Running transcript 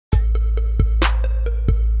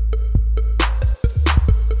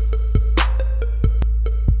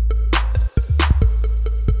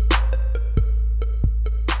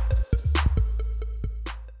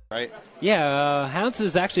Yeah, Hounds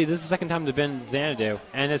is actually, this is the second time they've been in Xanadu,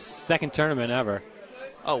 and it's second tournament ever.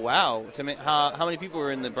 Oh, wow. How many people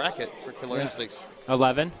were in the bracket for Killer Instincts?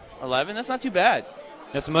 11. 11? That's not too bad.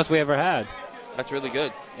 That's the most we ever had. That's really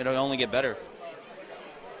good. It'll only get better.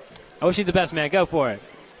 I wish you the best, man. Go for it.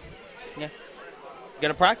 Yeah. You got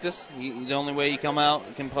to practice. The only way you come out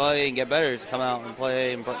and can play and get better is to come out and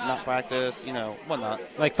play and not practice, whatnot.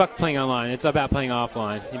 Like, fuck playing online. It's about playing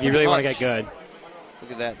offline if you really want to get good.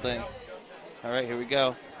 Look at that thing. All right, here we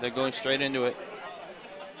go. They're going straight into it.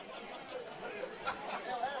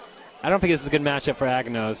 I don't think this is a good matchup for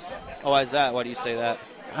Agnos. Oh, why is that? Why do you say that?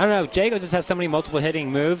 I don't know. Jago just has so many multiple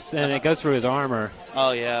hitting moves, and it goes through his armor.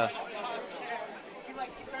 Oh, yeah.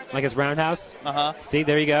 Like his roundhouse? Uh-huh. See,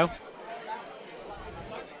 there you go.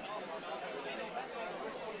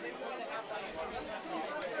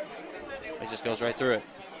 It just goes right through it.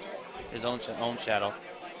 His own shadow.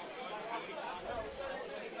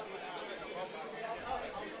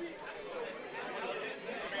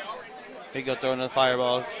 Here you go, throwing the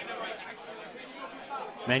fireballs.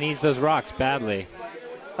 Man needs those rocks badly.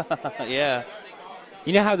 Yeah.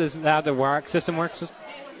 You know how the rock system works?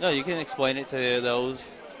 No, you can explain it to those.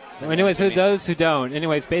 Well, anyways, those who don't.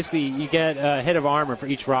 Anyways, basically, you get a hit of armor for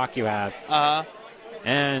each rock you have. Uh-huh.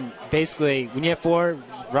 And basically, when you have 4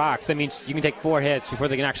 rocks, that means you can take 4 hits before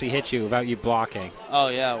they can actually hit you without you blocking. Oh,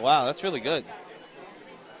 yeah. Wow, that's really good.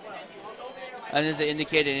 And is it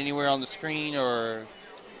indicated anywhere on the screen or?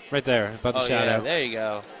 Right there, above the shadow. Yeah, there you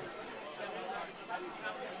go.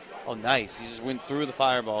 Oh, nice. He just went through the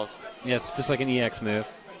fireballs. Yes, just like an EX move.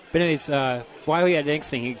 But anyways, while he had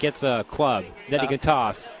Instinct, he gets a club that he can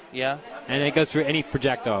toss. Yeah. And it goes through any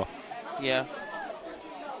projectile. Yeah.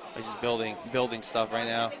 He's just building stuff right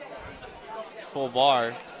now. Full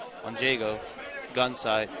bar on Jago, gun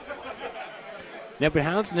side. Yeah, but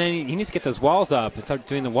Hounds, then he needs to get those walls up and start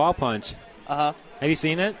doing the wall punch. Uh-huh. Have you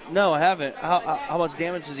seen it? No, I haven't. How much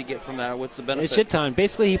damage does he get from that? What's the benefit? It's shit ton.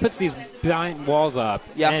 Basically, he puts these giant walls up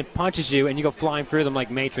Yep. and punches you, and you go flying through them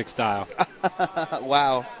like Matrix style.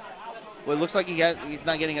 Wow. Well, it looks like he's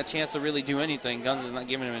not getting a chance to really do anything. Gunz is not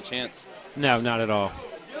giving him a chance. No, not at all.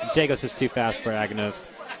 Jago's is too fast for Agnos.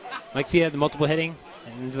 Like, see, he had the multiple hitting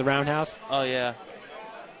into the roundhouse? Oh, yeah.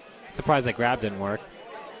 Surprised that grab didn't work.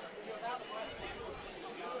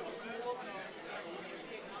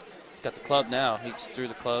 He's got the club now. He just threw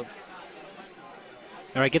the club.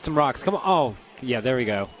 All right, get some rocks. Come on. Oh, yeah, there we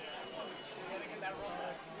go.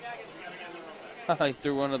 He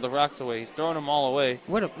threw one of the rocks away. He's throwing them all away.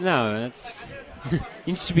 No, that's...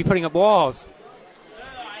 You should be putting up walls.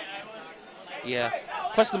 Yeah.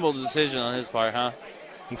 Questionable decision on his part, huh?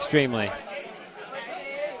 Extremely.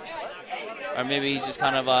 Or maybe he's just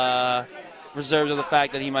kind of reserved of the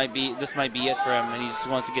fact that this might be it for him, and he just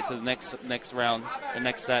wants to get to the next round, the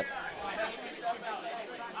next set.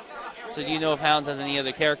 So do you know if Hounds has any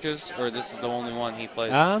other characters, or this is the only one he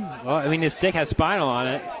plays? Well, I mean, his stick has Spinal on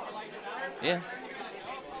it. Yeah.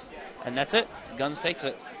 And that's it. Gunz takes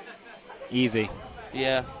it. Easy.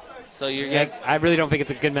 Yeah. So I really don't think it's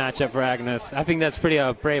a good matchup for Agnos. I think that's pretty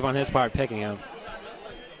brave on his part picking him.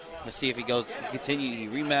 Let's see if he he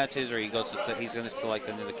rematches, or he's going to select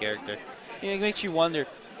another character. It makes you wonder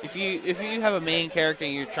if you have a main character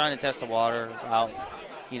and you're trying to test the water out.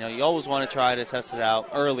 You always want to try to test it out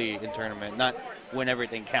early in tournament, not when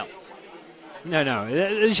everything counts. No.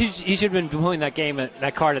 He should have been pulling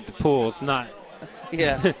that card at the pools, not.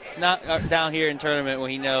 Yeah, not down here in tournament when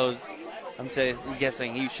he knows. I'm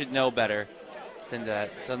guessing he should know better than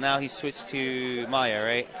that. So now he switched to Maya,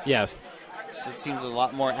 right? Yes. So it seems a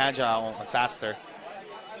lot more agile and faster.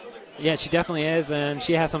 Yeah, she definitely is, and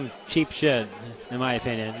she has some cheap shit, in my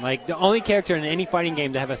opinion. Like, the only character in any fighting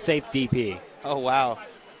game to have a safe DP. Oh, wow.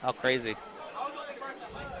 How crazy.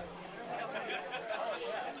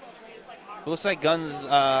 It looks like Gunz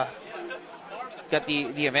got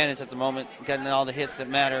the advantage at the moment, getting all the hits that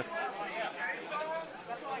matter.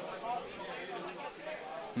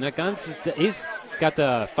 And the Gunz, he's got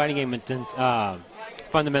the fighting game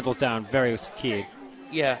fundamentals down very key.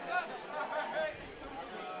 Yeah.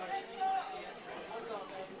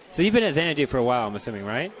 So you've been at Xanadu for a while, I'm assuming,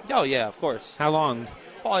 right? Oh, yeah, of course. How long?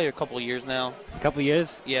 Probably a couple of years now. A couple of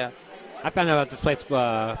years? Yeah. I found out about this place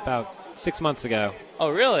about 6 months ago. Oh,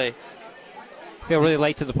 really? Feel really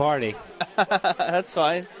late to the party. That's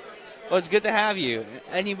fine. Well, it's good to have you.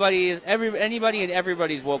 Anybody and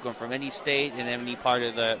everybody's welcome from any state and any part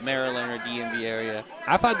of the Maryland or DMV area.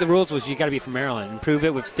 I thought the rules was you got to be from Maryland and prove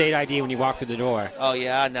it with state ID when you walk through the door. Oh,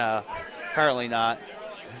 yeah, no. Apparently not.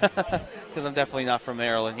 Because I'm definitely not from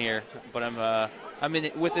Maryland here. But I'm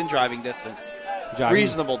within driving distance. Driving.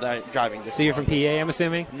 reasonable driving distance. So you're from PA, I'm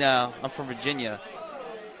assuming? No, I'm from Virginia,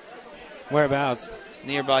 Whereabouts?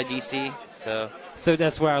 nearby D.C. So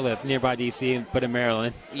that's where I live, nearby D.C., but in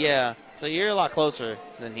Maryland. Yeah, so you're a lot closer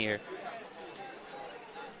than here.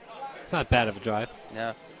 It's not bad of a drive.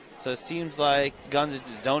 Yeah. So it seems like Gunz is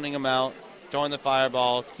just zoning them out, throwing the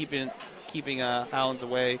fireballs, keeping Hounds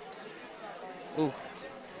away. Ooh.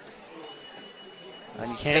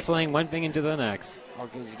 He's canceling one thing into the next.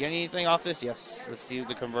 Okay, is he getting anything off this? Yes. Let's see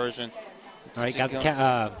the conversion. All right, got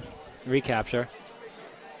the recapture.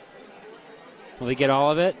 Will he get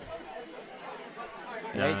all of it?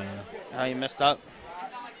 Right. How he messed up.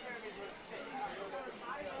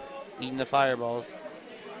 Eating the fireballs.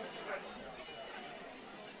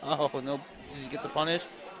 Oh, no. Did he get the punish?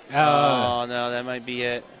 Oh, no, that might be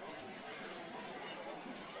it.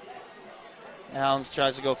 Hounds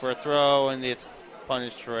tries to go for a throw, and it's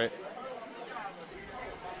punished for it.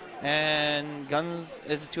 And Gunz,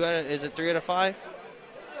 is it 3 out of 5?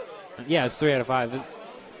 Yeah, it's 3 out of 5.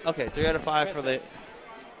 Okay, 3 out of 5 for the...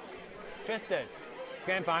 Tristan,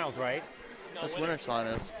 grand finals, right? That's winner's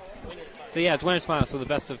finals. So yeah, it's winners finals, so the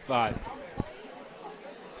best of 5.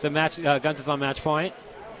 So Gunz is on match point.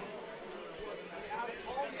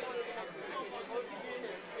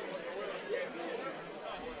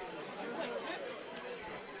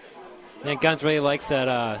 Yeah, Gunz really likes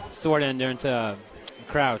that sword ender into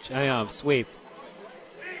crouch. Sweep.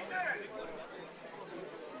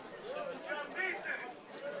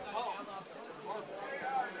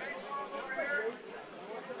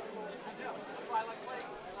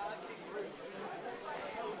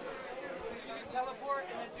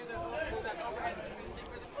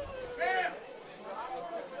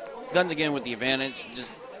 Gunz again with the advantage,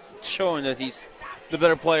 just showing that he's the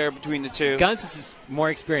better player between the two. Gunz is more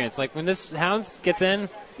experienced. Like when this Hounds gets in,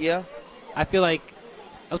 yeah, I feel like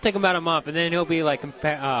it'll take him about a month, and then he'll be like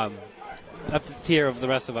up to tier of the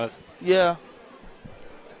rest of us. Yeah.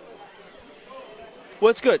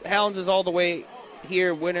 Well, it's good. Hounds is all the way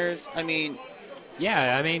here, winners.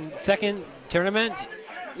 Yeah, second tournament.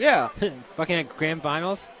 Yeah. Fucking at grand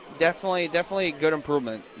finals. Definitely a good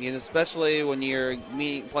improvement. Especially when you're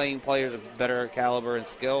playing players of better caliber and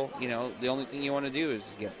skill. The only thing you want to do is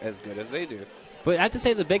just get as good as they do. But I have to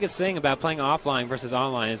say the biggest thing about playing offline versus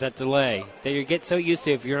online is that delay. That you get so used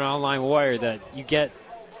to if you're an online warrior that you get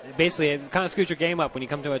basically it kind of screws your game up when you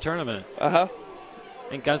come to a tournament.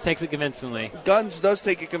 And Gunz takes it convincingly. Gunz does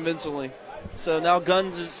take it convincingly. So now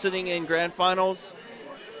Gunz is sitting in grand finals.